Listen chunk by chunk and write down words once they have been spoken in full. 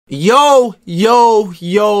Yo,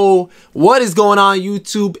 what is going on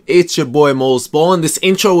YouTube? It's your boy Mosballin. This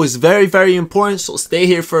intro is very important, so stay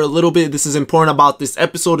here for a little bit. This is important about this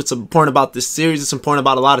episode, it's important about this series, it's important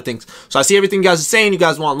about a lot of things. So I see everything you guys are saying, you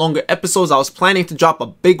guys want longer episodes. I was planning to drop a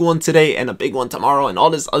big one today and a big one tomorrow and all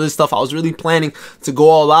this other stuff. I was really planning to go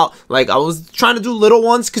all out. Like, I was trying to do little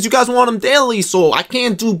ones because you guys want them daily, so I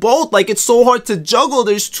can't do both. Like, it's so hard to juggle,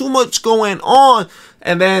 there's too much going on.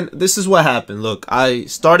 And then this is what happened. Look, I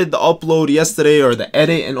started the upload yesterday, or the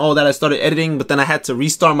edit and all that. I started editing, but then I had to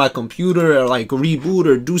restart my computer or like reboot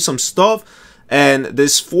or do some stuff. And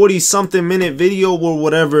this 40-something minute video or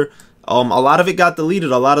whatever, a lot of it got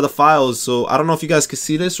deleted, a lot of the files. So I don't know if you guys can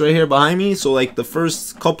see this right here behind me. So like the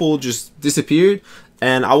first couple just disappeared.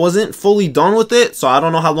 And I wasn't fully done with it, so I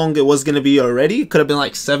don't know how long it was going to be already. It could have been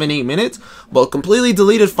like 7-8 minutes, but completely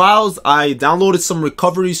deleted files. I downloaded some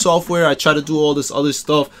recovery software. I tried to do all this other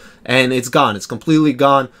stuff, and it's gone. It's completely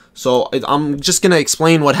gone. So I'm just going to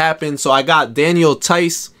explain what happened. So I got Daniel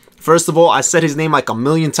Tice. First of all, I said his name like a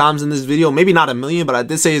million times in this video. Maybe not a million, but I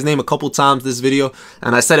did say his name a couple times this video.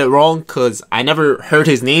 And I said it wrong because I never heard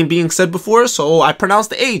his name being said before. So I pronounced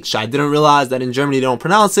the H. I didn't realize that in Germany they don't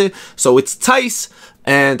pronounce it. So it's Tice.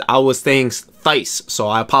 And I was saying Thice. So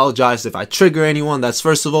I apologize if I trigger anyone. That's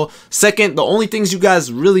first of all. Second, the only things you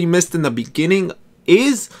guys really missed in the beginning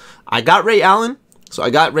is I got Ray Allen. So I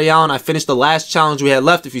got Ray Allen. I finished the last challenge we had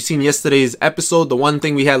left. If you've seen yesterday's episode, the one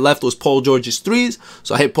thing we had left was Paul George's threes.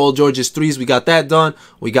 So I hit Paul George's threes. We got that done.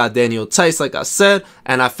 We got Daniel Tice, like I said.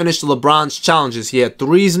 And I finished LeBron's challenges. He had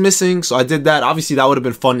threes missing. So I did that. Obviously, that would have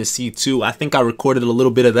been fun to see too. I think I recorded a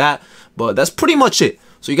little bit of that. But that's pretty much it.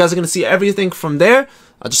 So you guys are going to see everything from there.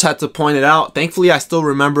 I just had to point it out. Thankfully, I still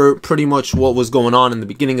remember pretty much what was going on in the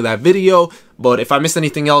beginning of that video. But if I missed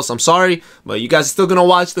anything else, I'm sorry. But you guys are still going to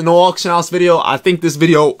watch the No Auction House video. I think this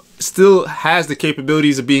video still has the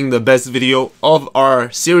capabilities of being the best video of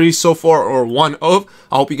our series so far, or one of.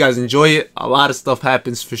 I hope you guys enjoy it. A lot of stuff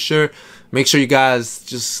happens for sure. Make sure you guys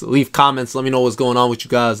just leave comments. Let me know what's going on with you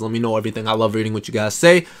guys. Let me know everything. I love reading what you guys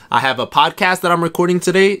say. I have a podcast that I'm recording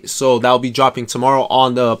today, so that'll be dropping tomorrow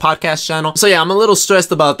on the podcast channel. So yeah, I'm a little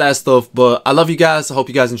stressed about that stuff, but I love you guys. I hope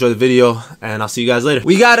you guys enjoy the video, and I'll see you guys later.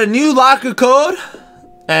 We got a new locker code,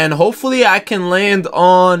 and hopefully I can land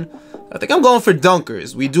on, I think I'm going for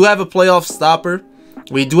dunkers. We do have a playoff stopper.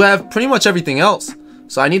 We do have pretty much everything else.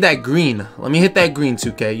 So I need that green. Let me hit that green,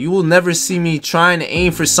 2K. You will never see me trying to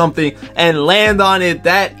aim for something and land on it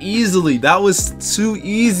that easily. That was too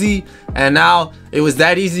easy. And now it was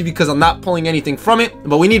that easy because I'm not pulling anything from it.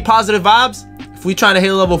 But we need positive vibes. If we trying to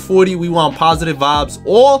hit level 40, we want positive vibes.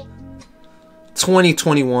 All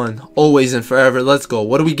 2021, always and forever. Let's go.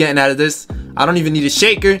 What are we getting out of this? I don't even need a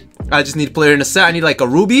shaker. I just need a player in a set. I need like a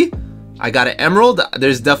ruby. I got an emerald.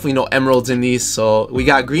 There's definitely no emeralds in these. So we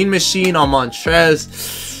got green machine on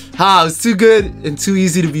Montrez. It was too good and too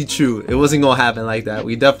easy to be true. It wasn't gonna happen like that.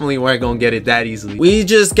 We definitely weren't gonna get it that easily. We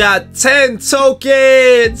just got 10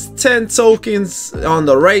 tokens. 10 tokens on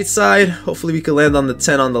the right side. Hopefully we can land on the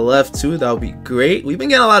 10 on the left too. That would be great. We've been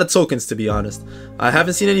getting a lot of tokens, to be honest. I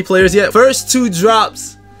haven't seen any players yet. First 2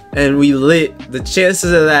 drops and we lit. The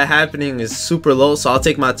chances of that happening is super low, so I'll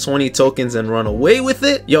take my 20 tokens and run away with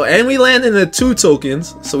it. Yo, and we land in the 2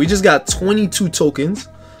 tokens, so we just got 22 tokens.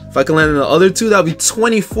 If I can land in the other 2, that'll be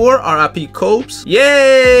 24. RIP Copes.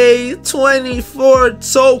 Yay! 24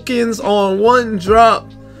 tokens on 1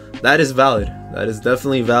 drop. That is valid. That is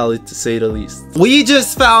definitely valid, to say the least. We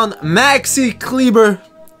just found Maxi Kleber,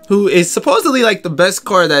 who is supposedly like the best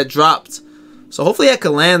card that dropped. So hopefully I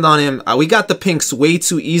can land on him. We got the pinks way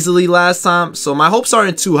too easily last time, so my hopes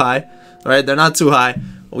aren't too high. All right, they're not too high.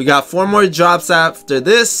 We got 4 more drops after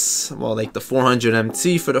this. Well, like the 400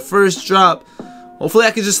 MT for the first drop. Hopefully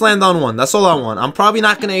I can just land on 1. That's all I want. I'm probably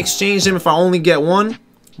not going to exchange him if I only get 1.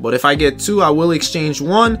 But if I get 2, I will exchange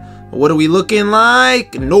 1. What are we looking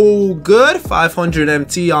like? No good. 500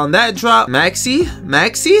 MT on that drop. Maxi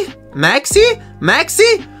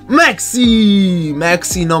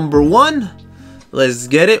number 1. Let's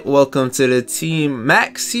get it. Welcome to the team,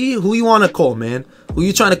 Maxi. Who you want to call, man? Who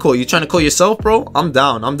you trying to call? You trying to call yourself, bro? I'm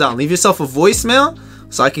down. I'm down. Leave yourself a voicemail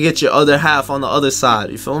so I can get your other half on the other side.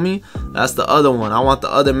 You feel me? That's the other one. I want the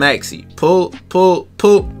other Maxi. Pull.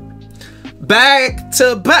 Back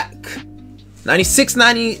to back. 96,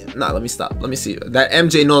 90. Nah, let me stop. Let me see. That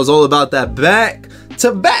MJ knows all about that back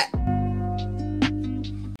to back.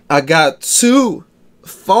 I got 2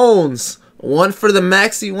 phones. 1 for the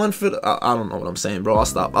Maxi, 1 for the... I don't know what I'm saying, bro. I'll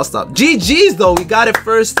stop. GG's, though. We got it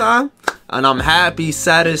first time. And I'm happy,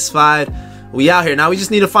 satisfied. We out here. Now we just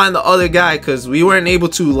need to find the other guy because we weren't able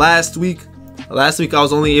to last week. Last week, I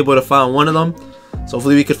was only able to find one of them. So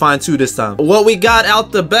hopefully we could find 2 this time. What we got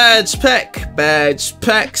out the badge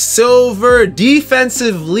pack, silver,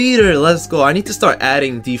 defensive leader. Let's go. I need to start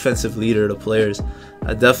adding defensive leader to players.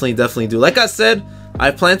 I definitely do. Like I said, I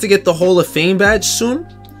plan to get the Hall of Fame badge soon,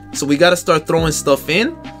 so we got to start throwing stuff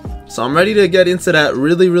in. So I'm ready to get into that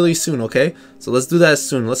really soon, okay? So let's do that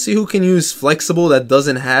soon. Let's see who can use flexible that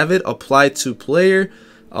doesn't have it. Apply to player.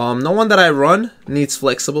 No one that I run needs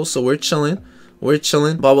flexible, so we're chilling.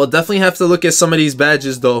 But we'll definitely have to look at some of these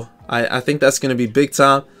badges though. I think that's going to be big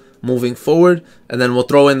time moving forward, and then we'll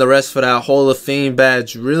throw in the rest for that Hall of Fame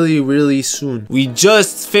badge really soon. We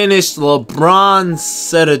just finished LeBron's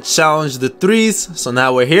set of challenge the threes, so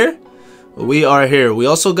now we're here. We are here. We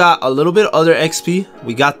also got a little bit of other XP.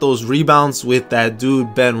 We got those rebounds with that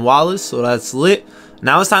dude Ben Wallace, so that's lit.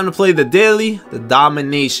 Now it's time to play the daily, the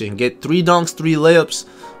domination. Get 3 dunks, 3 layups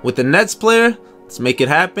with the Nets player. Let's make it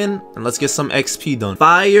happen, and let's get some XP done.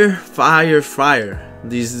 Fire.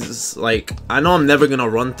 These is like, I know I'm never gonna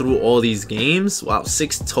run through all these games. Wow,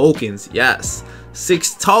 6 tokens. Yes,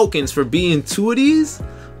 6 tokens for being 2 of these,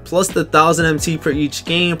 plus the 1000 MT per each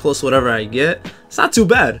game, plus whatever I get. It's not too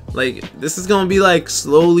bad. Like, this is gonna be like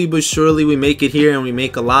slowly but surely we make it here, and we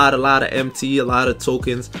make a lot of MT, a lot of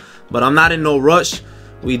tokens. But I'm not in no rush.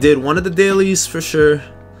 We did one of the dailies for sure,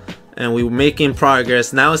 and we were making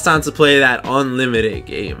progress. Now it's time to play that unlimited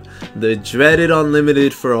game, the dreaded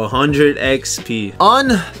unlimited for 100 XP.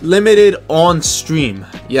 Unlimited on stream.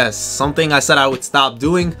 Yes, something I said I would stop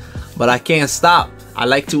doing, but I can't stop. I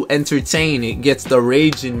like to entertain. It gets the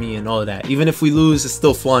rage in me and all that. Even if we lose, it's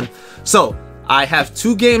still fun. So I have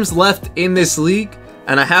 2 games left in this league,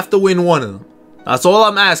 and I have to win 1 of them. That's all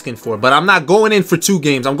I'm asking for. But I'm not going in for 2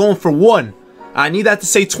 games. I'm going for 1. I need that to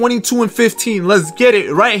say 22 and 15. Let's get it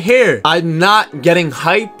right here. I'm not getting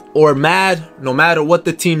hype or mad no matter what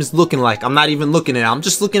the team's looking like. I'm not even looking at it. I'm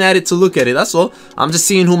just looking at it to look at it. That's all. I'm just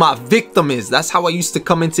seeing who my victim is. That's how I used to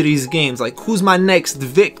come into these games. Like, who's my next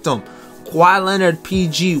victim? Kawhi Leonard,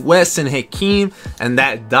 PG, Wes, and Hakeem, and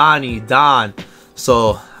that Don.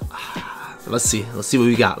 So let's see what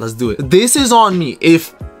we got. Let's do it. This is on me.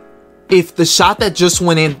 If the shot that just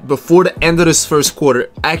went in before the end of this first quarter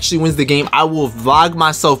actually wins the game, I will vlog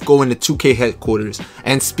myself going to 2K headquarters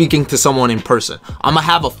and speaking to someone in person. I'm gonna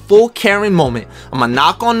have a full Karen moment. I'm gonna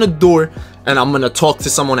knock on the door and I'm gonna talk to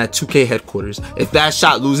someone at 2K headquarters if that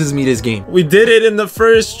shot loses me this game. We did it in the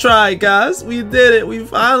first try, guys. We did it. We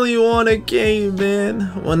finally won a game, man.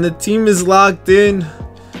 When the team is locked in,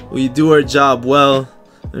 we do our job well,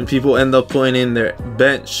 and people end up putting in their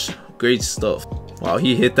bench. Great stuff. Wow,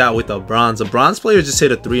 he hit that with a bronze. A bronze player just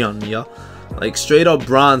hit a 3 on me, y'all. Like, straight up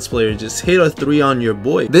bronze player just hit a 3 on your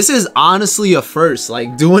boy. This is honestly a first.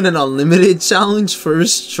 Like, doing an unlimited challenge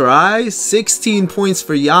first try. 16 points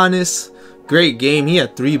for Giannis. Great game. He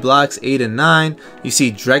had 3 blocks, 8 and 9. You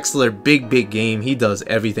see Drexler, big game. He does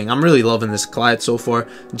everything. I'm really loving this Clyde so far.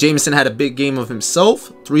 Jameson had a big game of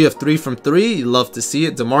himself. 3 of 3 from 3. You love to see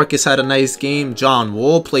it. DeMarcus had a nice game. John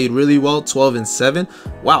Wall played really well, 12 and 7.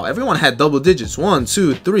 Wow, everyone had double digits. 1,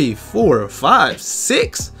 2, 3, 4, 5,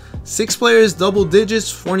 6. 6 players, double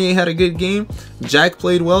digits. Fournier had a good game. Jack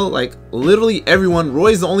played well. Like, literally everyone.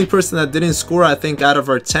 Roy's the only person that didn't score, I think, out of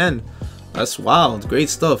our 10. That's wild. Great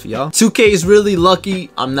stuff, y'all. 2K is really lucky.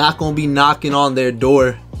 I'm not gonna be knocking on their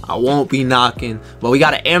door. I won't be knocking. But we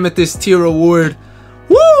got an amethyst tier award.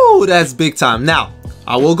 Woo! That's big time. Now,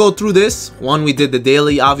 I will go through this. One, we did the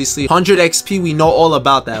daily, obviously. 100 XP, we know all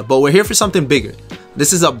about that. But we're here for something bigger.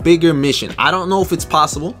 This is a bigger mission. I don't know if it's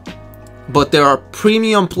possible, but there are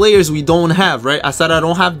premium players we don't have, right? I said I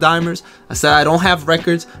don't have dimers. I said I don't have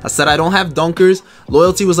records. I said I don't have dunkers.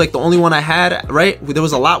 Loyalty was like the only one I had, right? There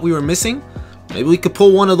was a lot we were missing. Maybe we could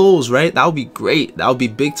pull one of those, right? That would be great. That would be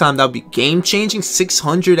big time. That would be game changing.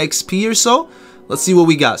 600 XP or so. Let's see what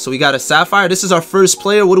we got. So we got a Sapphire. This is our first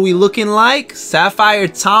player. What are we looking like? Sapphire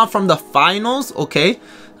Tom from the finals. Okay.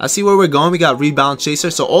 I see where we're going. We got Rebound Chaser.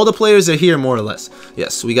 So all the players are here more or less.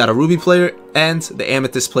 Yes, so we got a Ruby player and the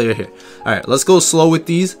Amethyst player here. All right, let's go slow with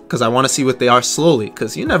these because I want to see what they are slowly,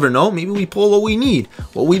 because you never know. Maybe we pull what we need,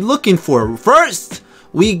 what we looking for. First,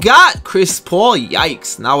 we got Chris Paul.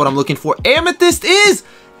 Yikes. Now what I'm looking for. Amethyst is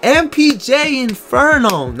MPJ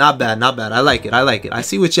Inferno. Not bad, not bad. I like it. I like it. I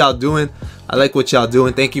see what y'all doing. I like what y'all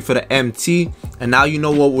doing. Thank you for the MT. And now you know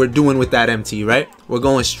what we're doing with that MT, right? We're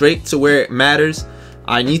going straight to where it matters.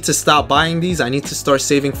 I need to stop buying these. I need to start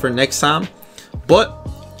saving for next time. But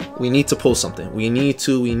we need to pull something. We need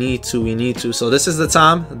to. So this is the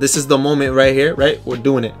time. This is the moment right here, right? We're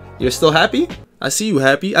doing it. You're still happy? I see you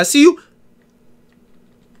happy. I see you.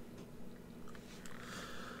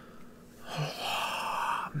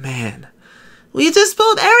 Man, We just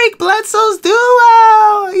pulled Eric Bledsoe's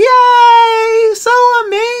duo! Yay! So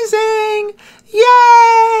amazing!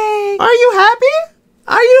 Yay! Are you happy?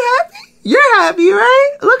 Are you happy? You're happy,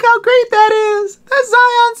 right? Look how great that is! That's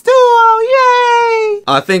Zion's duo! Yay!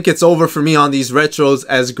 I think it's over for me on these retros.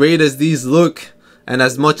 As great as these look, and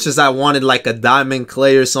as much as I wanted like a diamond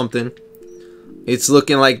clay or something, it's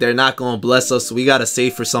looking like they're not gonna bless us. So we gotta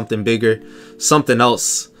save for something bigger, something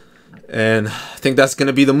else. And I think that's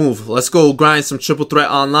gonna be the move. Let's go grind some triple threat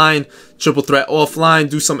online, triple threat offline,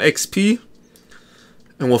 do some XP,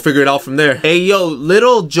 and we'll figure it out from there. Hey yo,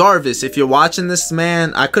 little Jarvis, if you're watching this,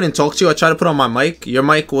 man, I couldn't talk to you. I tried to put on my mic. Your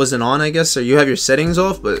mic wasn't on, I guess, or you have your settings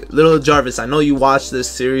off. But little Jarvis, I know you watch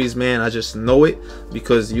this series, man. I just know it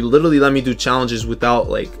because you literally let me do challenges without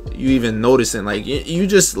like you even noticing. Like you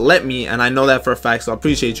just let me, and I know that for a fact. So I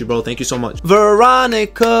appreciate you, bro. Thank you so much.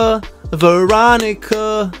 Veronica,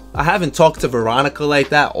 I haven't talked to Veronica like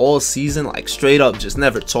that all season, like straight up just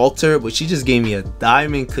never talked to her, but she just gave me a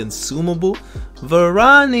diamond consumable.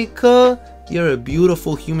 Veronica, you're a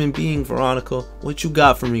beautiful human being, Veronica. What you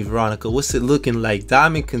got for me, Veronica? What's it looking like?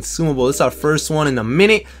 Diamond consumable. It's our first one in a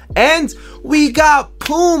minute, and we got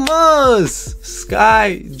Pumas.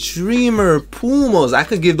 Sky Dreamer Pumas. I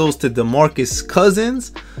could give those to DeMarcus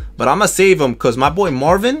Cousins, but I'm gonna save them because my boy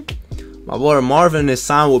Marvin is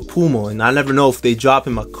signed with Puma, and I never know if they drop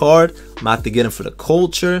him a card. I'm gonna have to get him for the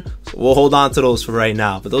culture, so we'll hold on to those for right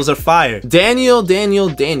now. But those are fire. Daniel.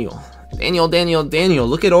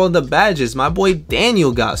 Look at all the badges my boy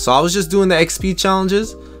Daniel got. So I was just doing the XP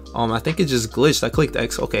challenges. I think it just glitched. I clicked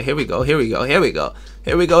X. Okay, here we go.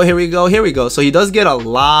 So he does get a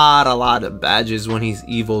lot of badges when he's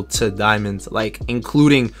evil to diamonds, like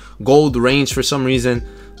including gold range for some reason.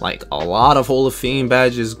 Like a lot of Hall of Fame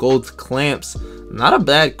badges, gold clamps. Not a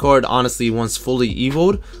bad card, honestly, once fully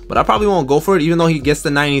evoed, but I probably won't go for it, even though he gets the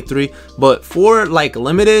 93. But for like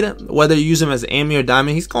limited, whether you use him as Ami or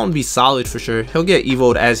diamond, he's gonna be solid for sure. He'll get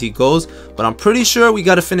evoed as he goes, but I'm pretty sure we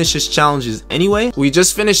gotta finish his challenges anyway. We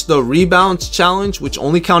just finished the rebounds challenge, which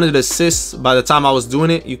only counted assists by the time I was doing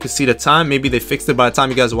it. You can see the time. Maybe they fixed it by the time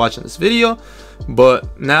you guys are watching this video.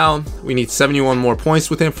 But now we need 71 more points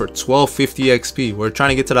with him for 1250 XP. We're trying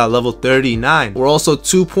to get to that level 39. We're also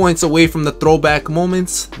 2 points away from the throwback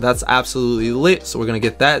moments. That's absolutely lit. So we're gonna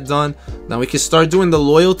get that done. Now we can start doing the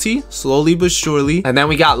loyalty slowly but surely. And then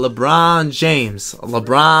we got LeBron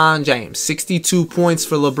James. 62 points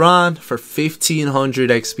for LeBron for 1500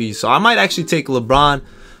 XP. So I might actually take LeBron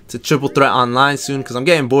to triple threat online soon because I'm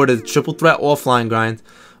getting bored of the triple threat offline grind.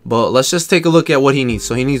 But let's just take a look at what he needs.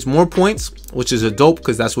 So he needs more points, which is a dope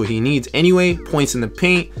because that's what he needs anyway. Points in the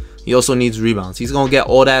paint. He also needs rebounds. He's gonna get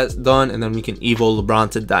all that done, and then we can evo LeBron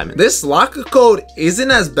to diamond. This locker code isn't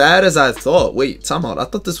as bad as I thought. Wait, time out. I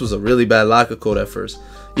thought this was a really bad locker code at first.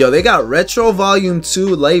 Yo, they got Retro Volume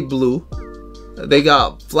 2 light blue. They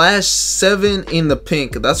got Flash 7 in the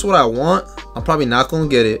pink. That's what I want. I'm probably not gonna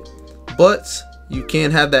get it, but you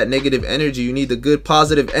can't have that negative energy. You need the good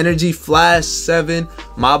positive energy. Flash 7.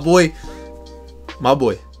 My boy.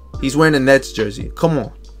 He's wearing a Nets jersey. Come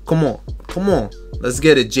on. Let's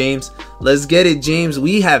get it, James. Let's get it, James.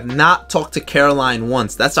 We have not talked to Caroline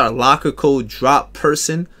once. That's our locker code drop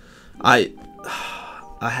person. I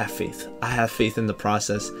have faith. I have faith in the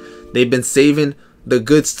process. They've been saving the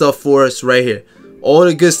good stuff for us right here. All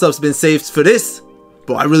the good stuff's been saved for this.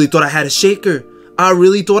 Bro, I really thought I had a shaker.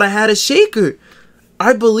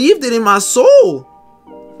 I believed it in my soul.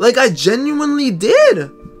 Like, I genuinely did.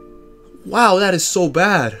 Wow, that is so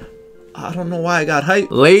bad. I don't know why I got hyped.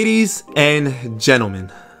 Ladies and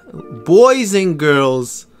gentlemen, boys and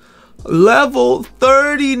girls, level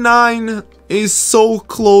 39 is so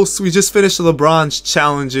close. We just finished LeBron's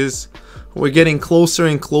challenges. We're getting closer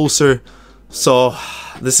and closer. So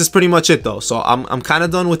this is pretty much it though. So I'm kind of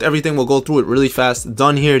done with everything. We'll go through it really fast.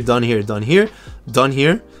 Done here.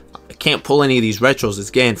 I can't pull any of these retros. It's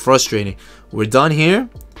getting frustrating. We're done here.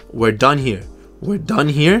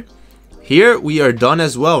 Here we are done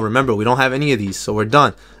as well. Remember, we don't have any of these, so we're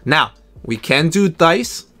done. Now we can do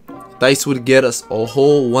dice. Dice would get us a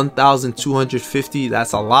whole 1250.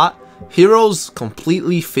 That's a lot. Heroes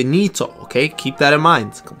completely finito. Okay, keep that in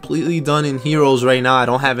mind. It's completely done in heroes right now. I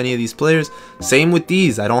don't have any of these players. Same with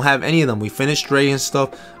these. I don't have any of them. We finished Ray and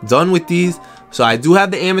stuff. Done with these. So I do have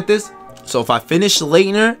the amethyst. So if I finish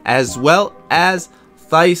Leitner as well as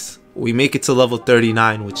Theiss, we make it to level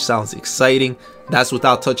 39, which sounds exciting. That's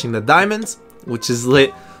without touching the diamonds, which is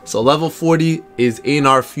lit. So level 40 is in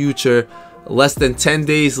our future. Less than 10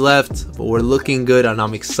 days left, but we're looking good and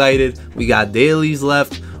I'm excited. We got dailies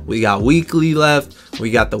left. We got weekly left.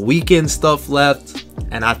 We got the weekend stuff left.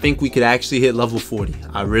 and I think we could actually hit level 40.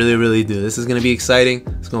 I really do. This is gonna be exciting.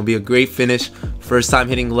 It's gonna be a great finish. First time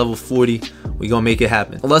hitting level 40. We gonna make it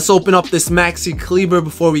happen. Let's open up this Maxi Kleber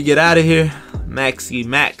before we get out of here. Maxi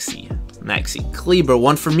Kleber.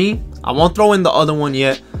 One for me. I won't throw in the other one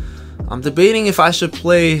yet. I'm debating if I should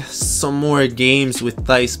play some more games with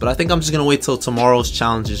dice, but I think I'm just gonna wait till tomorrow's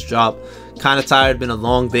challenges drop. Kind of tired, been a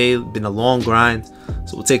long day, been a long grind,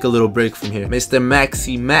 so we'll take a little break from here. Mr.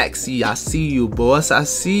 Maxi, I see you, boss. I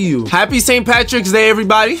see you. Happy St. Patrick's Day,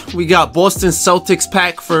 everybody. We got Boston Celtics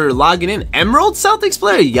pack for logging in. Emerald Celtics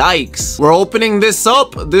player, yikes. We're opening this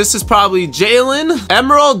up. This is probably Jalen.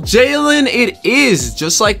 Emerald Jalen it is,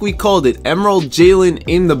 just like we called it. Emerald Jalen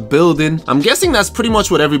in the building. I'm guessing that's pretty much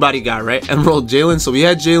what everybody got, right? Emerald Jalen. So we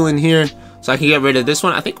had Jalen here. So I can get rid of this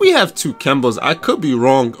one. I think we have 2 Kembas. I could be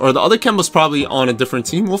wrong. Or the other Kemba's probably on a different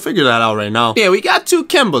team. We'll figure that out right now. Yeah, we got 2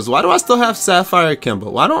 Kembas. Why do I still have Sapphire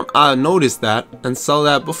Kemba? Why don't I notice that and sell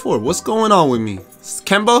that before? What's going on with me?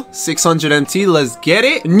 Kemba, 600 MT. Let's get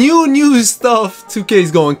it. New stuff.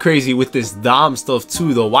 2K's going crazy with this Dom stuff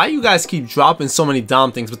too, though. Why you guys keep dropping so many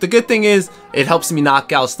Dom things? But the good thing is, it helps me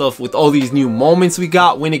knock out stuff with all these new moments we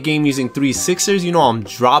got. Win a game using 3 Sixers. You know I'm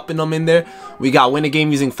dropping them in there. We got win a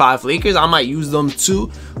game using 5 Lakers. I might use them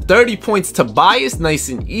too. 30 points Tobias. Nice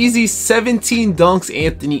and easy. 17 dunks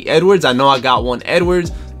Anthony Edwards. I know I got one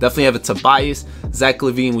Edwards. Definitely have a Tobias. Zach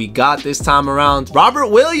LaVine we got this time around. Robert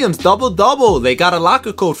Williams, double-double. They got a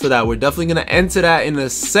locker code for that. We're definitely going to enter that in a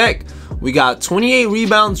sec. We got 28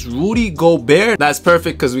 rebounds, Rudy Gobert. That's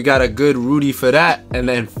perfect because we got a good Rudy for that. And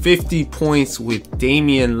then 50 points with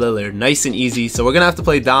Damian Lillard. Nice and easy. So we're going to have to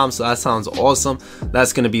play Dom, so that sounds awesome.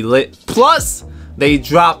 That's going to be lit. Plus, they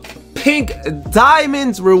drop pink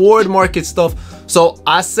diamonds reward market stuff. So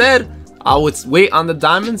I said I would wait on the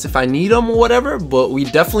diamonds if I need them or whatever, but we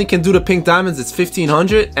definitely can do the pink diamonds. It's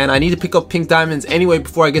 1500 and I need to pick up pink diamonds anyway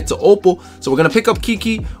before I get to Opal. So we're gonna pick up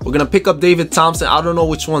Kiki, we're gonna pick up David Thompson. I don't know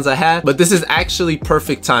which ones I had, but this is actually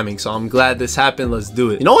perfect timing, so I'm glad this happened. Let's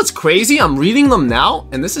do it. You know what's crazy? I'm reading them now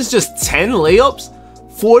and this is just 10 layups,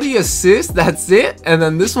 40 assists, that's it. And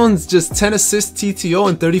then this one's just 10 assists TTO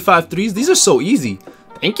and 35 threes. These are so easy.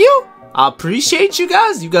 Thank you. I appreciate you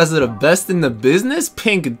guys. You guys are the best in the business.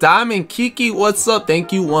 Pink Diamond Kiki, what's up?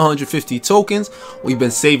 Thank you. 150 tokens. We've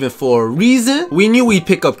been saving for a reason. We knew we'd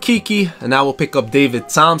pick up Kiki, and now we'll pick up David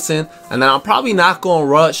Thompson. And then I'm probably not going to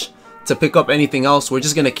rush to pick up anything else. We're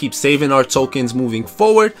just going to keep saving our tokens moving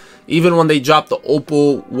forward. Even when they drop the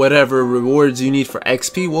Opal, whatever rewards you need for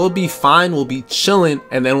XP, we'll be fine. We'll be chilling,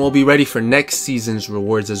 and then we'll be ready for next season's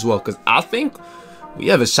rewards as well. Because I think we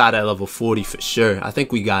have a shot at level 40 for sure. I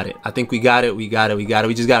think we got it. We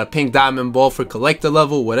just got a pink diamond ball for collector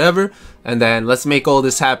level, whatever. And then let's make all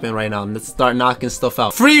this happen right now. Let's start knocking stuff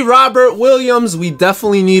out. Free Robert Williams. We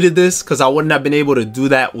definitely needed this because I wouldn't have been able to do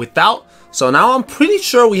that without. So now I'm pretty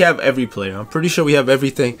sure we have every player. I'm pretty sure we have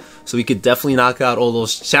everything. So we could definitely knock out all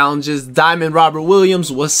those challenges. Diamond Robert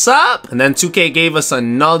Williams, what's up? And then 2K gave us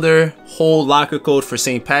another whole locker code for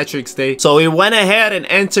St. Patrick's Day. So we went ahead and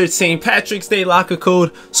entered St. Patrick's Day locker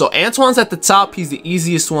code. So Antoine's at the top. He's the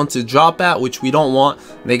easiest one to drop at, which we don't want.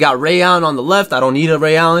 They got Ray Allen on the left. I don't need a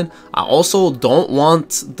Ray Allen. I also don't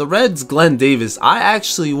want the Reds Glenn Davis. I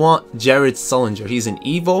actually want Jared Sullinger. He's an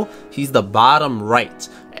Evo. He's the bottom right.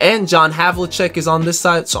 And John Havlicek is on this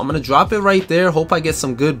side, so I'm going to drop it right there. Hope I get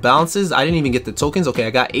some good bounces. I didn't even get the tokens. Okay, I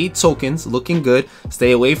got 8 tokens. Looking good.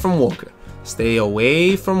 Stay away from Walker. Stay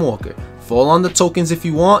away from Walker. Fall on the tokens if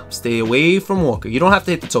you want. Stay away from Walker. You don't have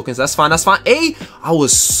to hit the tokens. That's fine. That's fine. Hey, I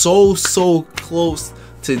was so close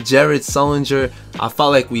to Jared Sullinger. I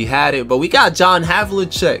felt like we had it, but we got John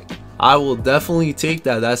Havlicek. I will definitely take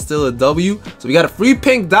that. That's still a W. So we got a free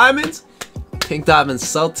pink diamond. Pink diamond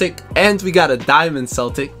Celtic, and we got a diamond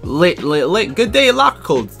Celtic. Lit. Good day at locker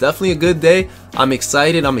codes. Definitely a good day. I'm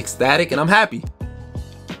excited, I'm ecstatic, and I'm happy.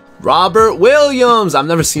 Robert Williams. I've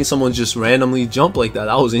never seen someone just randomly jump like that.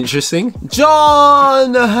 That was interesting.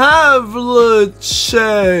 John Havlicek.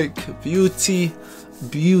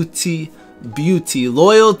 Beauty.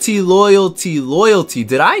 Loyalty.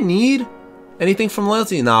 Did I need anything from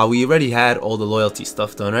loyalty? Nah, we already had all the loyalty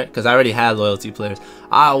stuff done, right? Because I already had loyalty players.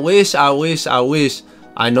 I wish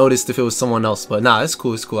I noticed if it was someone else, but nah, it's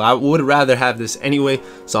cool. I would rather have this anyway,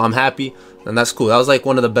 so I'm happy, and that's cool. That was like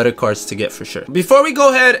one of the better cards to get for sure. Before we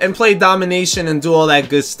go ahead and play domination and do all that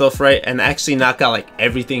good stuff, right, and actually knock out like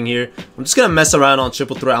everything here, I'm just gonna mess around on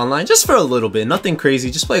Triple Threat Online just for a little bit. Nothing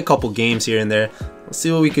crazy, just play a couple games here and there. Let's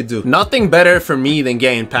see what we could do. Nothing better for me than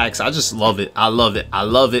getting packs. I just love it. I love it.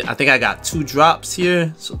 I think I got 2 drops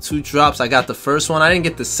here. So 2 drops. I got the first one. I didn't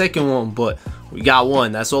get the second one, but We got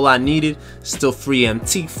one. That's all I needed. Still free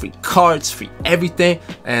MT, free cards, free everything.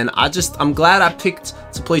 And I'm glad I picked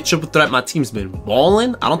to play triple threat. My team's been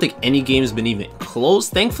balling. I don't think any game's been even close.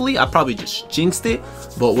 Thankfully, I probably just jinxed it.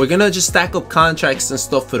 But we're gonna just stack up contracts and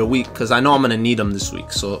stuff for the week because I know I'm gonna need them this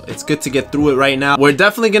week. So it's good to get through it right now. We're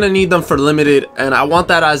definitely gonna need them for limited, and I want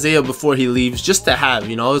that Isaiah before he leaves just to have,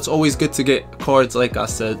 you know. It's always good to get cards, like I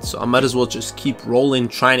said. So I might as well just keep rolling,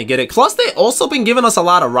 trying to get it. Plus, they also been giving us a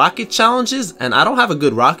lot of rocket challenges, and I don't have a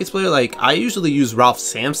good rockets player. Like, I usually use Ralph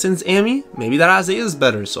Sampson's Ami. Maybe that Isaiah is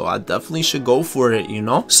better, so I definitely should go for it, you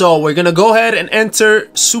know. So we're gonna go ahead and enter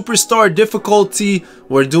superstar difficulty.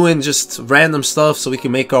 We're doing just random stuff so we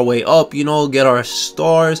can make our way up, you know, get our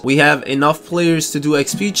stars. We have enough players to do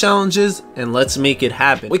XP challenges, and let's make it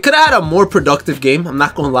happen. We could have had a more productive game, I'm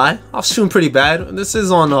not gonna lie. I was shooting pretty bad. This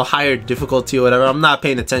is on a higher difficulty or whatever. I'm not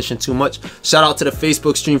paying attention too much. Shout out to the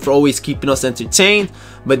Facebook stream for always keeping us entertained.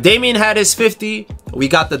 But Damien had his 50. We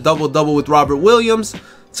got the double-double with Robert Williams.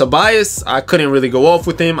 Tobias, I couldn't really go off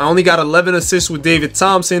with him. I only got 11 assists with David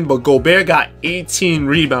Thompson, but Gobert got 18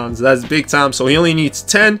 rebounds. That's big time, so he only needs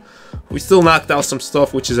 10. We still knocked out some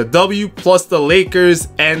stuff, which is a W, plus the Lakers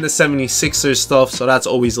and the 76ers stuff, so that's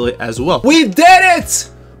always lit as well. We did it!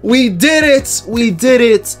 We did it! We did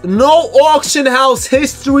it! No auction house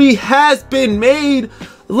history has been made.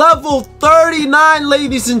 Level 39,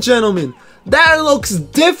 ladies and gentlemen. That looks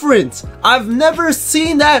different. I've never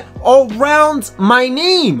seen that around my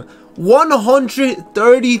name.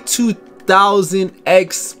 132,000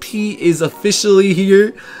 XP is officially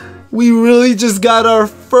here. We really just got our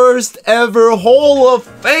first ever Hall of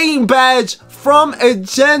Fame badge from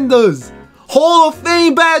Agendas. Hall of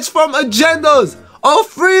Fame badge from Agendas. A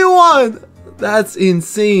free one. That's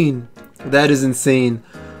insane. That is insane.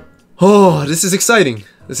 Oh, this is exciting.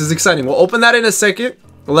 This is exciting. We'll open that in a second.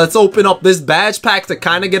 Let's open up this badge pack to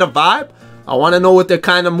kind of get a vibe. I want to know what they're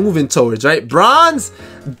kind of moving towards, right? Bronze,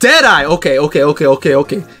 Deadeye. Okay. If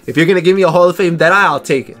you're going to give me a Hall of Fame Deadeye, I'll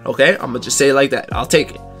take it, okay? I'm going to just say it like that. I'll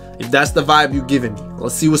take it. If that's the vibe you're giving me.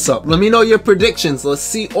 Let's see what's up. Let me know your predictions. Let's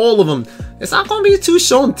see all of them. It's not going to be too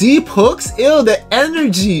shown. Deep hooks. Ew, the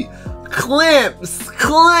energy. Clamps.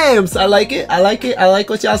 I like it. I like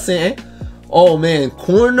what y'all saying. Oh, man.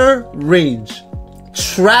 Corner range.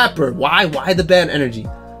 Trapper. Why the bad energy?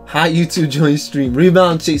 Hot YouTube join stream.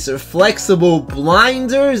 Rebound chaser. Flexible.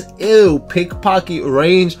 Blinders. Ew. Pickpocket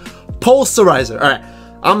range. Posterizer. All right.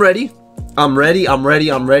 I'm ready. I'm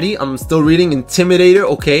still reading. Intimidator.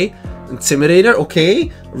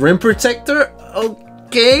 Okay. Rim protector.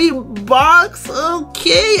 Okay. Box.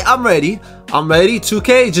 Okay. I'm ready.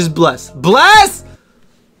 2K. Just bless.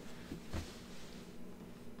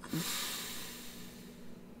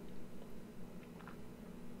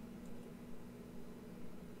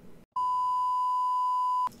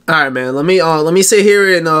 Alright, man, let me sit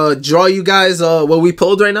here and draw you guys what we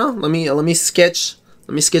pulled right now. Let me sketch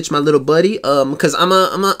my little buddy, because I'm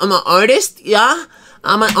an artist. Yeah,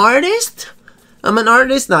 I'm an artist.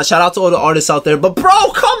 Nah, shout out to all the artists out there, but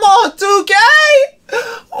bro, come on, 2K,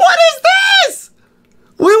 what is this?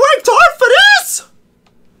 We worked hard for this.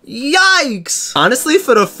 Yikes. Honestly,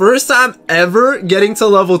 for the first time ever getting to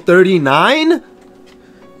level 39,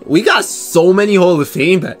 we got so many Hall of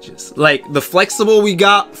Fame badges. Like, the flexible we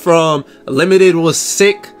got from Limited was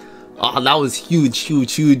sick. Oh, that was huge.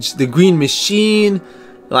 The green machine,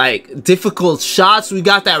 like, difficult shots. We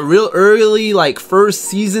got that real early, like, first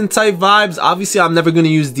season type vibes. Obviously, I'm never going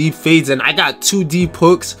to use deep fades, and I got 2 deep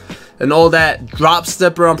hooks and all that. Drop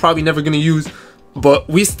stepper, I'm probably never going to use. But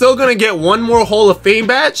we still going to get one more Hall of Fame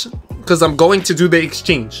badge because I'm going to do the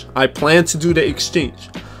exchange. I plan to do the exchange.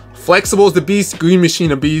 Flexible is the beast, green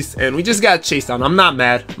machine a beast, and we just got chased down. I'm not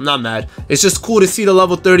mad. It's just cool to see the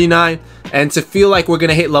level 39 and to feel like we're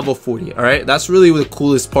gonna hit level 40. All right, that's really the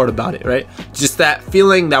coolest part about it, right? Just that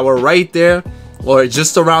feeling that we're right there or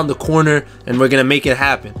just around the corner and we're gonna make it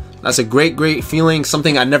happen. That's a great feeling,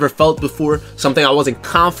 something I never felt before, something I wasn't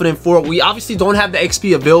confident for. We obviously don't have the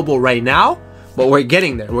XP available right now, but we're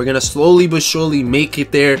getting there. We're gonna slowly but surely make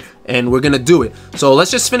it there, and we're gonna do it. So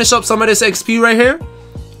let's just finish up some of this XP right here.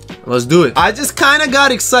 Let's do it. I just kind of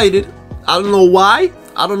got excited. I don't know why.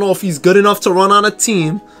 I don't know if he's good enough to run on a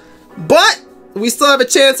team, but we still have a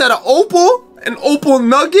chance at an Opal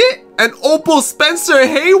Nugget, an Opal Spencer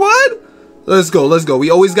Haywood. Let's go.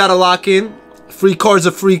 We always got to lock in. Free cards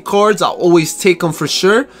are free cards. I'll always take them for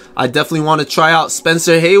sure. I definitely want to try out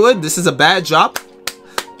Spencer Haywood. This is a bad drop.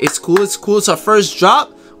 It's cool. It's our first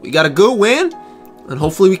drop. We got a good win. And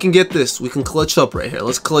hopefully we can get this. We can clutch up right here.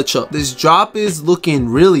 Let's clutch up. This drop is looking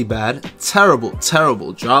really bad.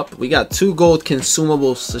 Terrible drop. We got 2 gold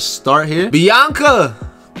consumables to start here. Bianca.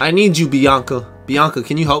 I need you, Bianca. Bianca,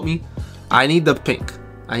 can you help me? I need the pink.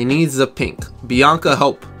 I need the pink. Bianca,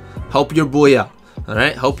 help. Help your boy out.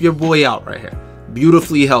 Alright? Help your boy out right here.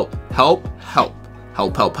 Beautifully help. Help. Help.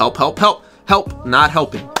 Help, help, help, help, help. Help. Not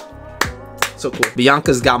helping. So cool.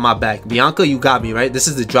 Bianca's got my back. Bianca, you got me, right? This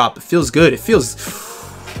is the drop. It feels good. It feels...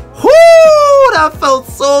 Whoo! That felt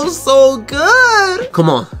so good. Come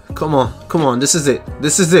on. Come on. Come on. This is it.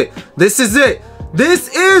 This is it. This is it.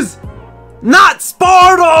 This is not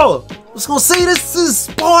Sparta. I was gonna say this is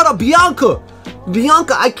Sparta. Bianca.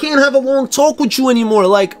 Bianca, I can't have a long talk with you anymore.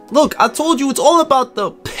 Like, look, I told you it's all about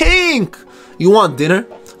the pink. You want dinner?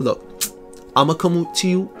 Look, I'ma come to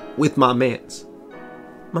you with my mans.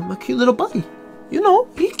 My cute little buddy. You know,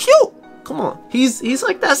 he's cute. Come on. He's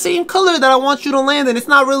like that same color that I want you to land in. It's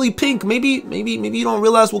not really pink. Maybe you don't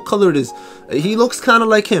realize what color it is. He looks kind of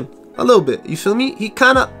like him. A little bit. You feel me? He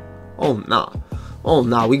kind of... Oh, nah. Oh,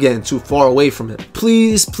 nah. We getting too far away from him.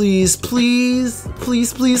 Please, please, please.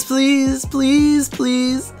 Please, please, please. Please,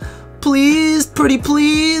 please. Please, pretty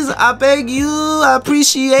please. I beg you. I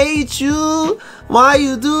appreciate you. Why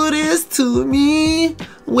you do this to me?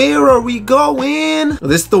 Where are we going?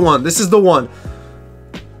 This is the one. This is the one.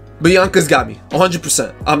 Bianca's got me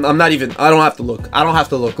 100%. I'm not even, I don't have to look. I don't have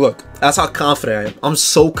to look. Look, that's how confident I am. I'm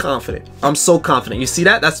so confident. I'm so confident. You see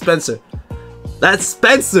that? That's Spencer. That's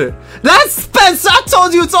Spencer. That's Spencer. I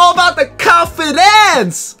told you it's all about the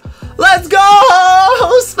confidence. Let's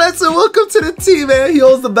go. Spencer, welcome to the team, man. He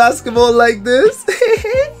holds the basketball like this.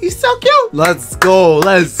 He's so cute. Let's go.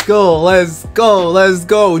 Let's go. Let's go. Let's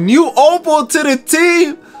go. New opal to the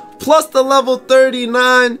team. Plus the level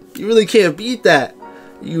 39. You really can't beat that.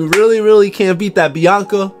 You really can't beat that.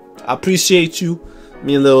 Bianca, I appreciate you.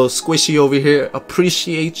 Me a little squishy over here.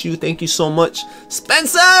 Appreciate you. Thank you so much.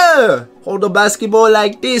 Spencer, hold the basketball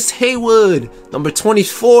like this. Haywood, number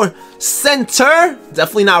 24, center.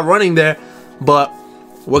 Definitely not running there, but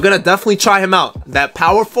we're gonna definitely try him out. That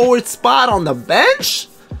power forward spot on the bench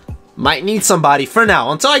might need somebody for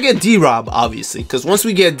now, until I get D-Rob, obviously, because once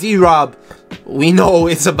we get D-Rob, we know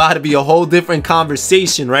it's about to be a whole different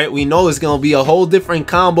conversation, right? We know it's gonna be a whole different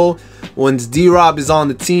combo once D-Rob is on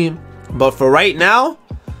the team. But for right now,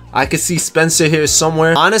 I could see Spencer here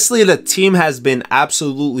somewhere. Honestly, the team has been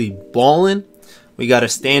absolutely balling. We got a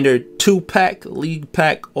standard 2-pack, league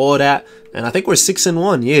pack, all that. And I think we're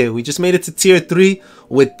 6-1. Yeah, we just made it to tier 3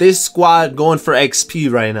 with this squad going for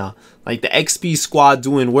XP right now. Like the XP squad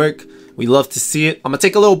doing work. We love to see it. I'm going to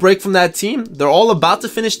take a little break from that team. They're all about to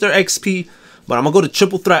finish their XP. But I'm going to go to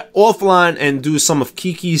triple threat offline and do some of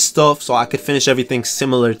Kiki's stuff so I could finish everything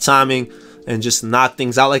similar timing and just knock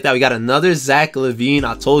things out like that. We got another Zach Levine.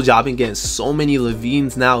 I told you I've been getting so many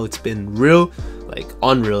Levines now. It's been real, like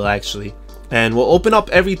unreal actually. And we'll open up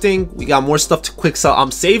everything. We got more stuff to quick sell. I'm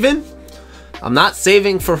saving. I'm not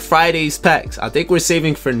saving for Friday's packs. I think we're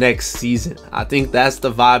saving for next season. I think that's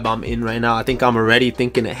the vibe I'm in right now. I think I'm already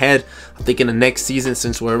thinking ahead. I'm thinking the next season,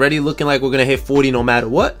 since we're already looking like we're going to hit 40 no matter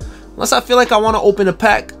what. Unless I feel like I want to open a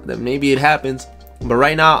pack, then maybe it happens. But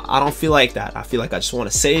right now, I don't feel like that. I feel like I just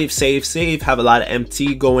want to save, have a lot of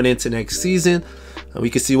MT going into next season. And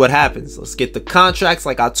we can see what happens. Let's get the contracts.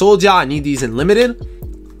 Like I told y'all, I need these in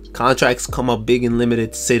limited. Contracts come up big and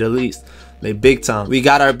limited, to say the least. They big time. We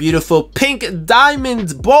got our beautiful pink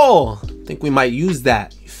diamond ball. I think we might use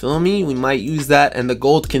that. You feel me? We might use that. And the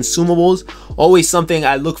gold consumables, always something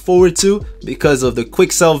I look forward to because of the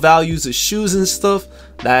quick sell values of shoes and stuff.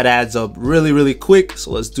 That adds up really quick.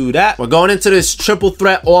 So let's do that. We're going into this triple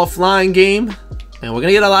threat offline game. And we're going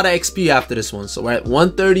to get a lot of XP after this one. So we're at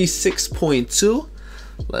 136.2.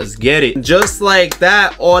 Let's get it. Just like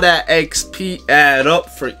that, all that XP add up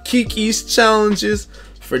for Kiki's challenges.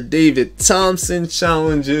 For David Thompson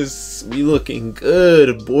challenges, we looking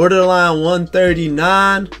good. Borderline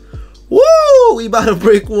 139. Woo! We about to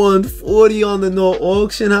break 140 on the no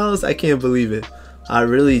auction house. I can't believe it. I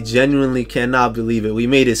really genuinely cannot believe it. We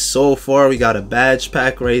made it so far. We got a badge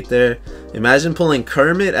pack right there. Imagine pulling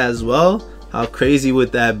Kermit as well. How crazy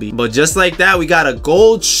would that be? But just like that, we got a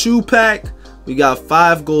gold shoe pack. We got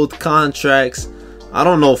 5 gold contracts. I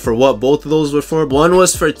don't know for what both of those were for. One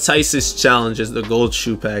was for Tice's challenges, the gold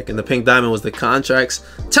shoe pack, and the pink diamond was the contracts.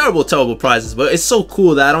 Terrible prizes, but it's so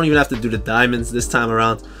cool that I don't even have to do the diamonds this time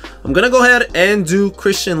around. I'm gonna go ahead and do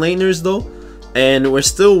Christian Laettner's though, and we're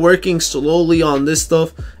still working slowly on this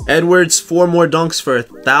stuff. Edwards, 4 more dunks for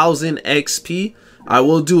 1,000 XP. I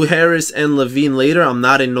will do Harris and Levine later. I'm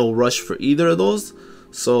not in no rush for either of those.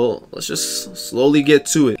 So let's just slowly get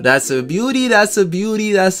to it. That's a beauty, that's a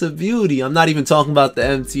beauty, that's a beauty. I'm not even talking about the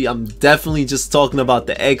MT. I'm definitely just talking about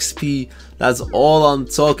the XP. That's all I'm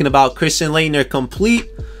talking about. Christian Laettner complete.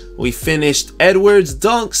 We finished Edwards,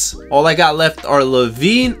 Dunks. All I got left are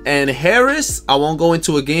Levine and Harris. I won't go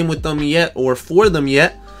into a game with them yet or for them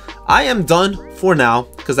yet. I am done for now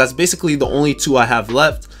because that's basically the only two I have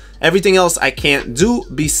left. Everything else I can't do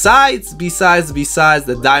besides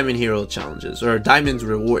the Diamond Hero challenges, or Diamond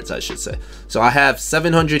rewards I should say. So I have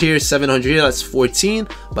 700 here, 700 here, that's 14,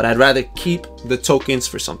 but I'd rather keep the tokens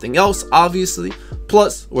for something else, obviously.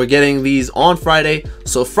 Plus, we're getting these on Friday.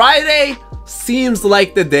 So Friday seems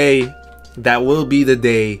like the day that will be the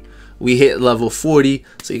day we hit level 40.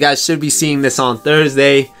 So you guys should be seeing this on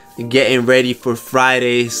Thursday, getting ready for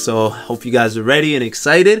Friday. So hope you guys are ready and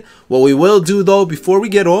excited. What we will do though, before we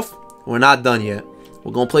get off, we're not done yet.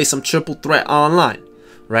 We're gonna play some triple threat online,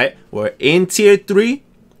 right? We're in tier 3,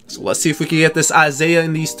 so let's see if we can get this Isaiah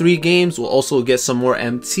in these 3 games. We'll also get some more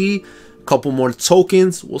MT, a couple more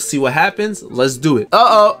tokens. We'll see what happens. Let's do it.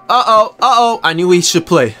 I knew we should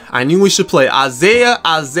play. Isaiah.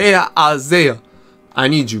 I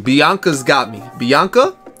need you. Bianca's got me.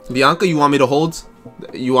 Bianca, you want me to hold?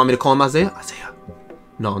 You want me to call him Isaiah?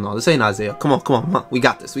 No, this ain't Isaiah. Come on. We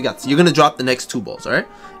got this. You're gonna drop the next 2 balls, all right?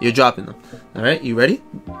 You're dropping them. All right, you ready?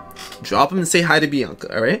 Drop them and say hi to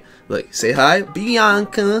Bianca, all right? Like, say hi,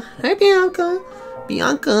 Bianca. Hi, Bianca.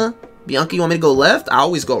 Bianca, you want me to go left? I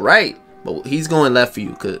always go right, but he's going left for you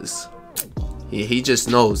because he just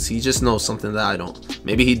knows. He just knows something that I don't.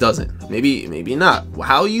 Maybe he doesn't. Maybe not.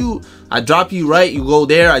 How you? I drop you right, you go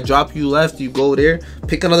there. I drop you left, you go there.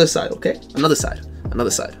 Pick another side, okay? Another side.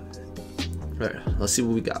 All right, let's see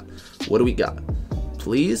what we got. What do we got?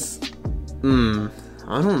 Please?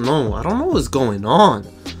 I don't know what's going on.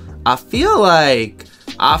 I feel like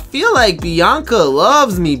Bianca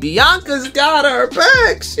loves me. Bianca's got our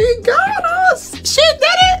back. She got us. She did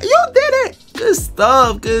it. You did it. Good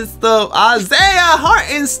stuff. Isaiah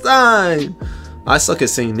Hartenstein. I suck at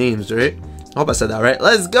saying names, right? I hope I said that right.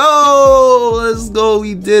 Let's go.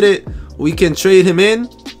 We did it. We can trade him in,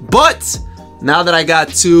 but now that I got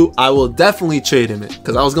 2, I will definitely trade him in.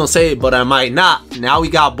 Because I was going to say it, but I might not. Now we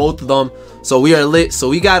got both of them. So we are lit. So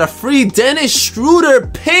we got a free Dennis Schroeder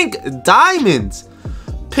pink diamond.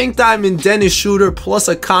 Pink diamond Dennis Schroeder plus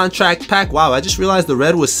a contract pack. Wow, I just realized the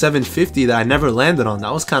red was 750 that I never landed on.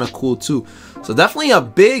 That was kind of cool too. So definitely a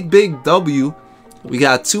big W. We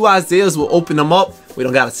got 2 Isaiahs. We'll open them up. We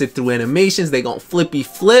don't got to sit through animations. They gonna flippy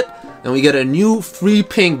flip. And we get a new free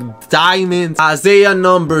pink diamond. Isaiah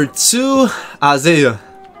number 2. Isaiah,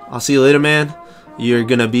 I'll see you later, man. You're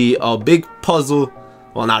gonna be a big puzzle.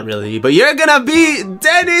 Well, not really, but you're gonna be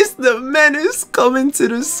Dennis the Menace coming to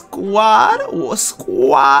the squad.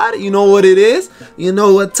 Squad, you know what it is. You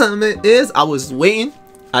know what time it is. I was waiting.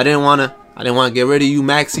 I didn't wanna get rid of you,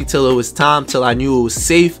 Maxi, till it was time, till I knew it was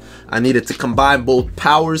safe. I needed to combine both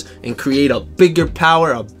powers and create a bigger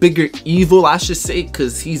power, a bigger evil, I should say,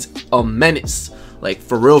 because he's a menace. Like,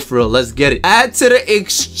 for real, let's get it. Add to the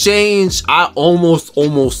exchange. I almost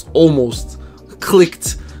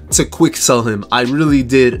clicked to quick sell him. I really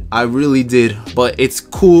did, but it's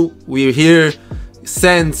cool. We're here.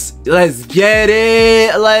 Sense. Let's get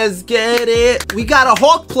it. We got a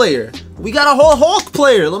Hawk player. We got a whole Hawk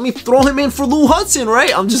player. Let me throw him in for Lou Hudson,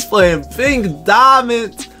 right? I'm just playing pink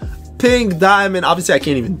diamond. Obviously I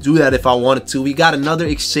can't even do that if I wanted to. We got another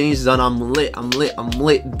exchange done. I'm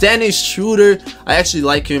lit. Dennis Schroeder, I actually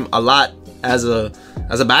like him a lot as a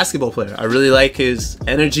basketball player. I really like his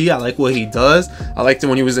energy. I like what he does. I liked him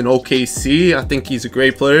when he was in OKC. I think he's a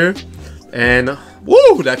great player. And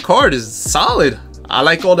woo, that card is solid. I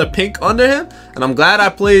like all the pink under him, and I'm glad I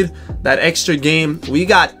played that extra game. We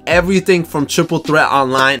got everything from Triple Threat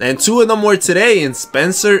Online, and 2 of them were today in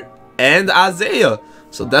Spencer and Isaiah.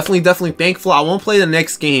 So definitely thankful. I won't play the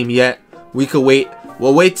next game yet. We could wait.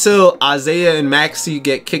 We'll wait till Isaiah and Maxi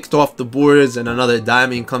get kicked off the boards and another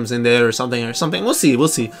diamond comes in there or something. We'll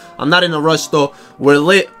see. I'm not in a rush though. We're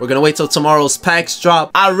lit. We're gonna wait till tomorrow's packs drop.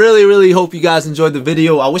 I really hope you guys enjoyed the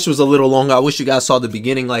video. I wish it was a little longer. I wish you guys saw the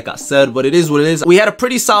beginning like I said, but it is what it is. We had a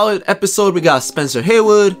pretty solid episode. We got Spencer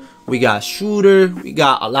Haywood. We got Shooter. We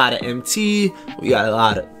got a lot of MT. We got a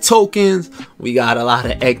lot of tokens. We got a lot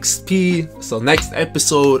of XP. So next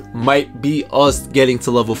episode might be us getting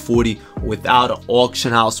to level 40 without an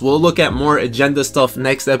auction house. We'll look at more agenda stuff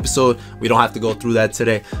next episode. We don't have to go through that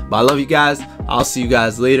today. But I love you guys. I'll see you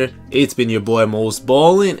guys later. It's been your boy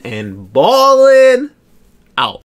Mosballin, and Ballin out.